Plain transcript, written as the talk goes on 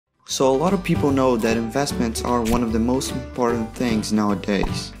So a lot of people know that investments are one of the most important things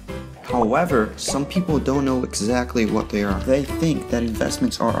nowadays. However, some people don't know exactly what they are. They think that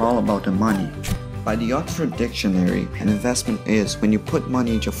investments are all about the money. By the Oxford Dictionary, an investment is when you put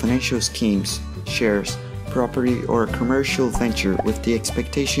money into financial schemes, shares, property, or a commercial venture with the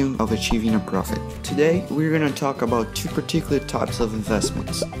expectation of achieving a profit. Today, we're going to talk about two particular types of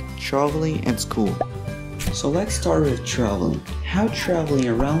investments, traveling and school. So let's start with traveling. How traveling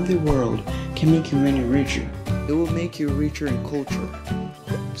around the world can make your money richer. It will make you richer in culture.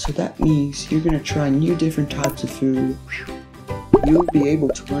 So that means you're going to try new different types of food. You'll be able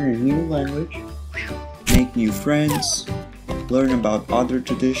to learn a new language, make new friends, learn about other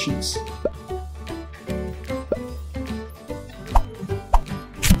traditions,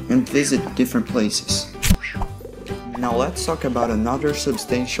 and visit different places. Now let's talk about another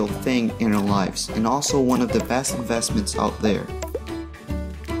substantial thing in our lives, and also one of the best investments out there.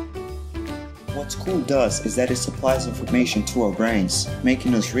 What school does is that it supplies information to our brains,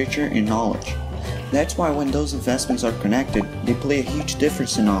 making us richer in knowledge. That's why when those investments are connected, they play a huge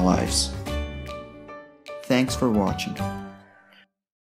difference in our lives. Thanks for watching.